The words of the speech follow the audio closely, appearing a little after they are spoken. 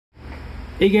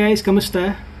Hey guys,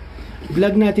 kamusta?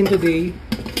 Vlog natin today.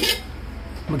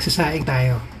 Magsasaing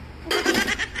tayo.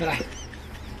 Tara.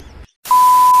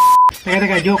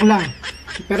 Teka, joke lang.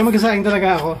 Pero magsasaing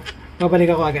talaga ako.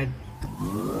 Babalik ako agad.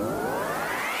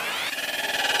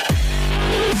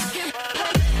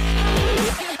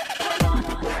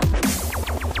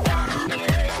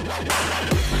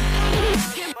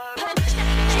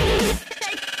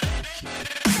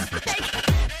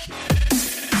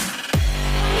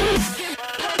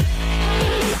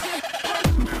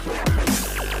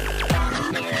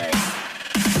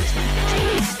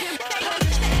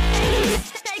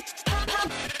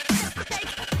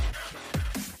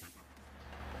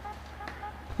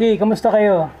 Hey, kamusta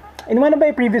kayo? In one of my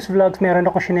previous vlogs, meron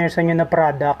ako shinare sa inyo na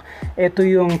product. Ito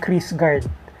yung Crease guard.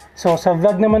 So, sa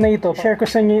vlog naman na ito, share ko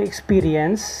sa inyo yung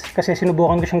experience kasi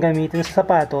sinubukan ko siyang gamitin sa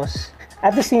sapatos.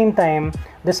 At the same time,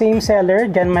 the same seller,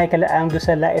 John Michael Ang, do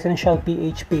sa ESENCIAL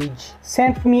PH page,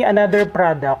 sent me another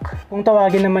product. Kung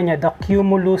tawagin naman niya, the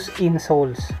Cumulus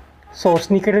Insoles. So,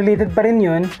 sneaker related pa rin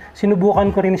yun. Sinubukan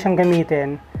ko rin siyang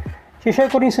gamitin. Share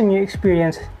ko rin sa inyo yung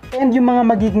experience. And yung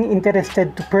mga magiging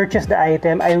interested to purchase the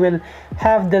item, I will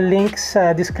have the links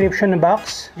sa description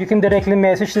box. You can directly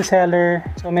message the seller.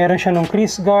 So meron siya nung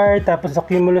Crease guard, tapos the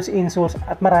Cumulus Insoles,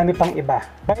 at marami pang iba.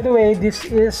 By the way, this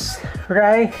is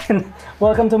Rai, and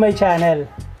welcome to my channel.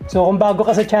 So kung bago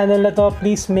ka sa channel na to,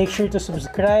 please make sure to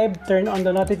subscribe, turn on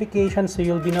the notifications so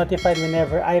you'll be notified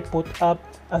whenever I put up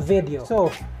a video.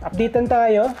 So, updatean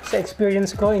tayo sa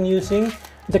experience ko in using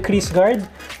the Crease guard.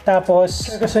 Tapos,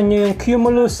 gusto nyo yung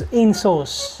Cumulus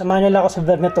Insoles. Samahan nyo lang ako sa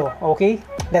vlog na to. Okay?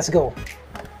 Let's go!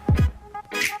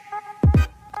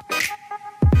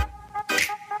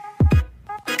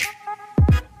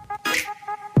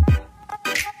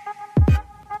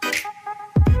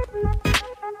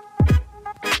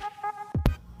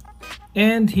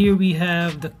 And here we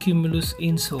have the Cumulus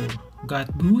insole.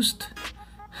 Got boost.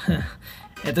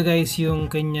 Ito guys yung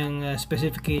kanyang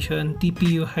specification,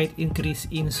 TPU height increase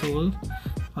insole.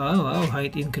 Wow,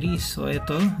 height increase. So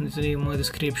ito yung mga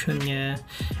description niya.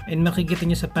 And makikita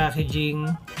niyo sa packaging,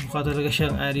 mukha talaga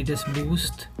siyang Adidas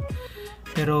Boost.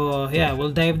 Pero yeah,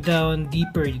 we'll dive down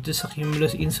deeper dito sa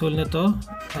Cumulus insole na to.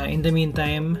 In the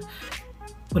meantime,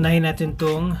 unahin natin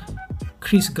tong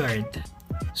Crease guard.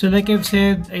 So like I've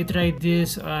said, I tried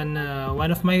this on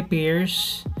one of my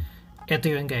pairs.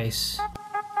 Ito yun guys.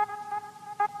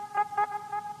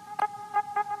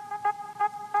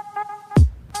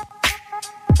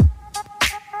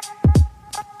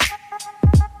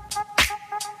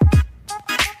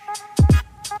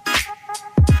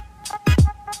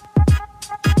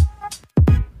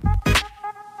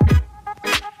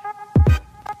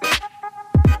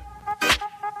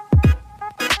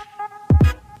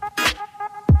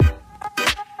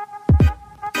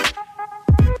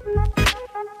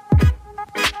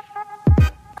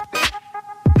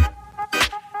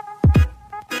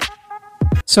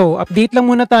 So, update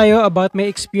lang muna tayo about my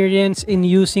experience in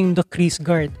using the Crease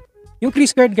guard. Yung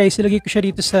Crease guard guys, ilagay ko siya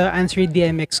dito sa Answer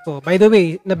DMX ko. By the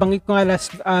way, nabanggit ko nga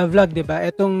last vlog, diba?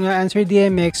 Itong Answer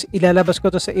DMX, ilalabas ko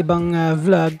to sa ibang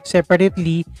vlog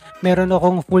separately. Meron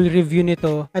akong full review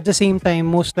nito. At the same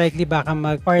time, most likely baka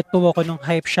mag part 2 ako ng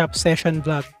Hype Shop session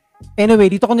vlog.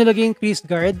 Anyway, dito ko nilagay yung Crease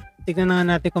guard. Tignan na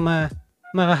natin kung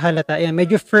makahalata. Ayan,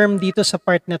 medyo firm dito sa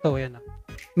part na to. Ayan,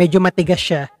 medyo matigas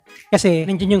siya. Kasi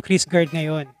nandiyan yung Crease guard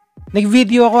ngayon.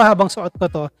 Nag-video ako habang suot ko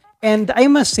to. And I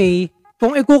must say,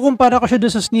 kung ikukumpara ko siya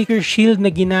doon sa sneaker shield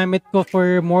na ginamit ko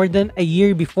for more than a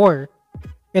year before,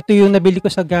 ito yung nabili ko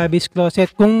sa Gabby's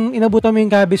Closet. Kung inabutan mo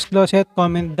yung Gabby's Closet,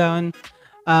 comment down.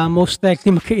 Most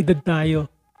likely magkaedad tayo.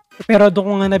 Pero doon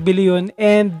ko nga nabili yun.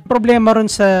 And problema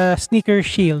ron sa sneaker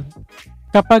shield,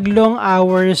 kapag long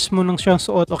hours mo nang siyang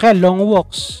suot, o kaya long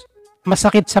walks,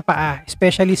 masakit sa paa,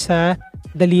 especially sa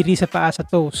daliri sa paa, sa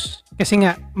toes. Kasi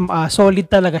nga, solid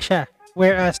talaga siya.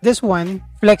 Whereas this one,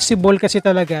 flexible kasi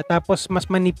talaga. Tapos mas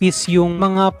manipis yung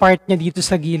mga part niya dito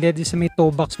sa gilid, sa may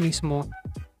toe box mismo.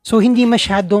 So hindi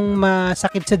masyadong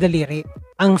masakit sa daliri.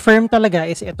 Ang firm talaga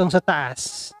is itong sa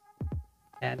taas.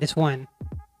 Yeah, this one.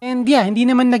 And yeah, hindi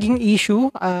naman naging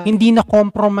issue. Hindi na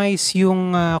compromise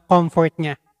yung comfort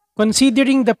niya.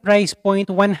 Considering the price point,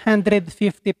 150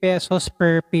 pesos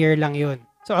per pair lang yun.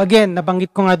 So again,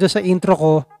 nabanggit ko nga doon sa intro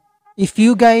ko, if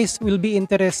you guys will be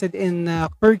interested in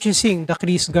purchasing the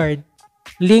Crease guard,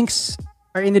 links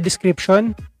are in the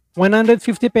description. 150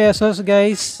 pesos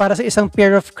guys para sa isang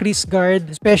pair of Crease guard,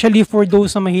 especially for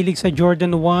those na mahilig sa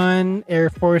Jordan 1,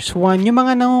 Air Force 1, yung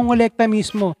mga nangongolekta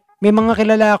mismo. May mga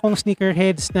kilala akong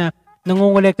sneakerheads na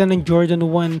nangongolekta ng Jordan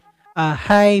 1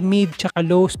 high, mid, tsaka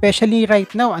low. Especially right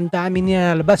now, ang dami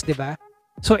nilalabas, di ba?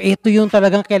 So, ito yung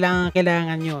talagang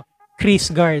kailangan nyo. Crease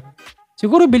guard.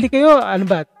 Siguro bili kayo, ano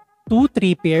ba,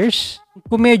 2-3 pairs.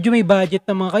 Kung medyo may budget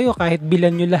naman kayo, kahit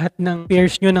bilan nyo lahat ng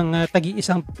pairs nyo ng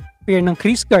tagi-isang pair ng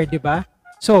crease guard, di ba?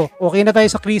 So, okay na tayo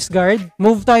sa crease guard.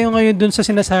 Move tayo ngayon dun sa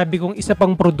sinasabi kong isa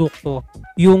pang produkto,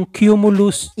 yung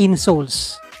Cumulus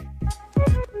Insoles.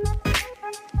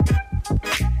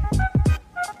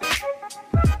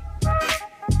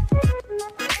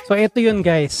 So, ito yun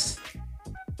guys.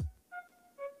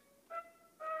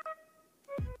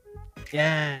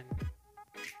 Yan.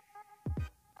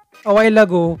 A while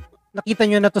ago, nakita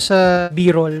nyo na to sa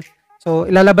B-roll. So,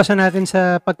 ilalabas na natin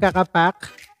sa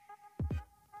pagkakapack.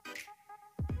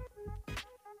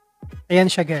 Ayan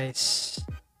siya guys.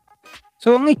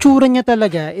 So, ang itsura niya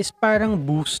talaga is parang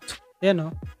Boost.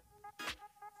 Ayan o.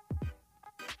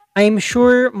 I'm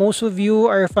sure most of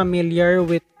you are familiar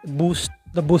with Boost,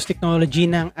 the Boost technology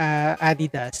ng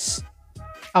Adidas.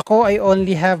 Ako, I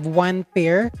only have one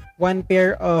pair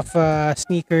of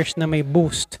sneakers na may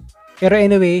Boost. Pero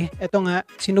anyway, eto nga,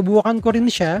 sinubukan ko rin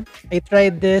siya. I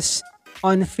tried this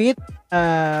on Fit.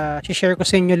 Share ko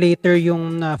sa inyo later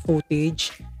yung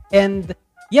footage. And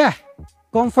yeah,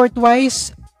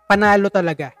 comfort-wise, panalo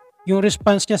talaga. Yung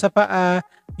response niya sa paa,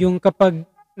 yung kapag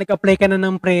nag-apply ka na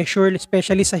ng pressure,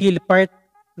 especially sa heel part,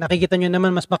 nakikita nyo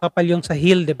naman mas makapal yung sa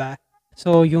heel, di ba?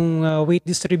 So, yung weight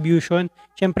distribution,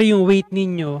 syempre yung weight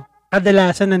ninyo,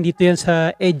 kadalasan nandito yan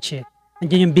sa edge eh.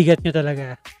 Nandiyan yung bigat nyo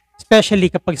talaga. Especially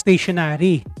kapag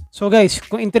stationary. So guys,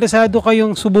 kung interesado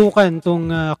kayong subukan tong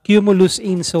Cumulus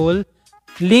insole,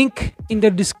 link in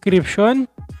the description.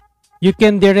 You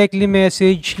can directly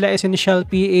message ESENCIAL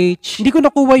PH. Hindi ko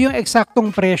nakuha yung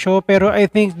eksaktong presyo, pero I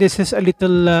think this is a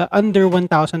little under 1,000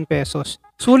 pesos.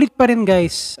 Sulit pa rin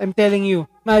guys, I'm telling you.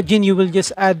 Imagine you will just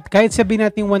add, kahit sabihin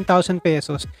natin 1,000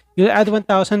 pesos, you'll add 1,000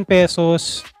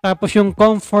 pesos, tapos yung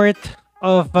comfort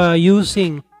of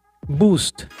using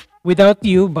Boost without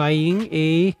you buying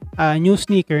a new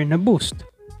sneaker na Boost.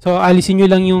 So, alisin nyo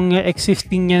lang yung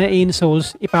existing niya na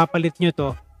insoles, ipapalit nyo to.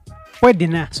 Pwede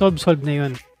na, solve na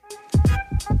yun.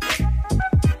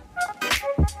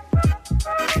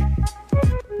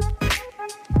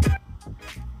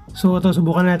 So ito,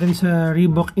 subukan natin sa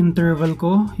Reebok interval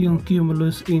ko, yung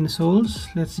Cumulus insoles.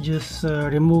 Let's just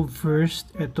remove first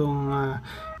itong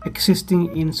existing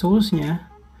insoles niya.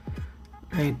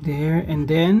 Right there. And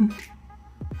then,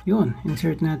 yun,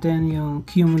 insert natin yung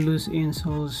Cumulus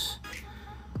insoles.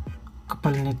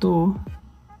 Kapal nito.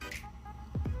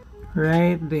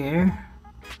 Right there.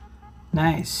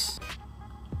 Nice.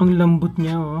 Ang lambot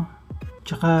niya oh.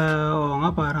 Tsaka oo nga,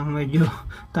 parang medyo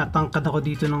tatangkad ako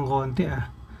dito ng konti ah.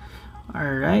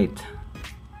 Alright.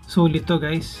 Sulit to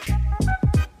guys.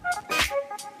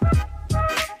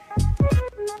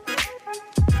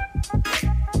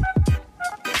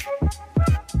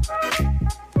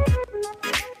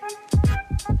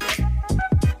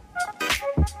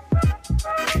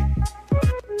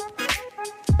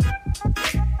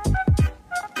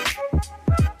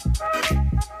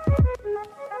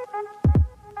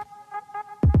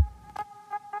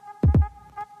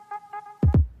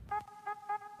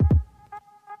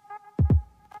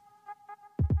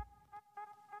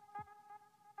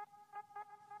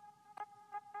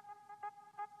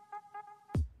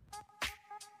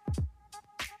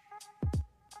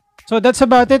 So that's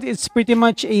about it. It's pretty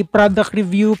much a product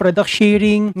review, product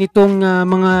sharing nitong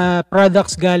mga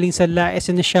products galing sa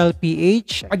ESENCIAL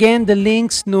PH. Again, the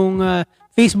links nung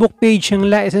Facebook page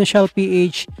ng ESENCIAL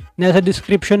PH nasa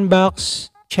description box.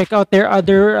 Check out their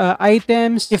other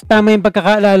items. If tama yung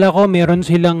pagkakaalala ko, meron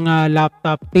silang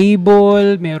laptop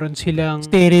table, meron silang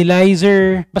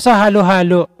sterilizer. Basta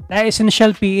halo-halo.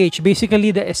 ESENCIAL PH,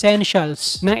 basically the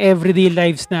essentials ng everyday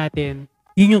lives natin.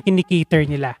 Yun yung kinikater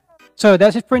nila. So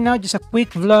that's it for now. Just a quick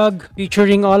vlog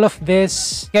featuring all of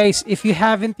this. Guys, if you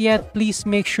haven't yet, please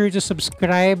make sure to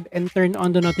subscribe and turn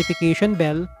on the notification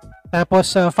bell.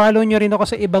 Tapos follow nyo rin ako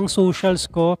sa ibang socials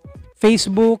ko.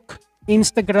 Facebook,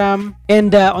 Instagram,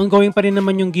 and ongoing pa rin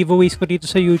naman yung giveaways ko dito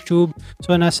sa YouTube.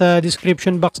 So nasa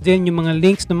description box din yung mga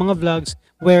links ng mga vlogs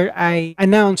where I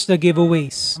announce the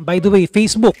giveaways. By the way,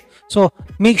 Facebook. So,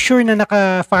 make sure na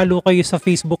naka-follow kayo sa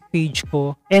Facebook page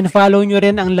ko and follow nyo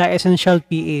rin ang ESENCIAL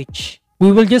PH.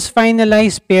 We will just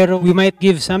finalize pero we might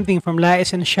give something from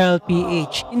ESENCIAL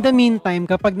PH. In the meantime,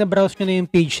 kapag na-browse nyo na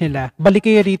yung page nila, balik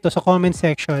kayo rito sa comment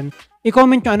section.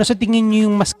 I-comment nyo ano sa tingin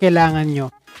nyo yung mas kailangan nyo.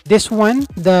 This one,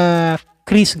 the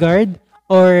Crease Guard,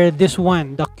 or this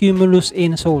one, the Cumulus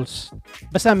insoles.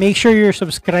 Basta make sure you're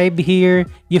subscribed here,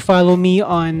 you follow me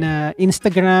on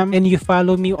Instagram, and you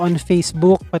follow me on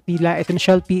Facebook, pati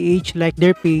ESENCIAL PH, like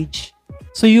their page.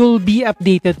 So you'll be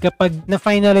updated kapag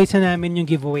na-finalize na namin yung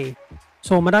giveaway.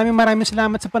 So maraming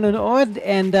salamat sa panonood,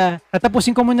 and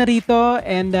tatapusin ko muna rito,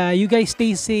 and you guys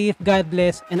stay safe, God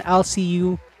bless, and I'll see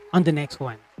you on the next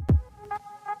one.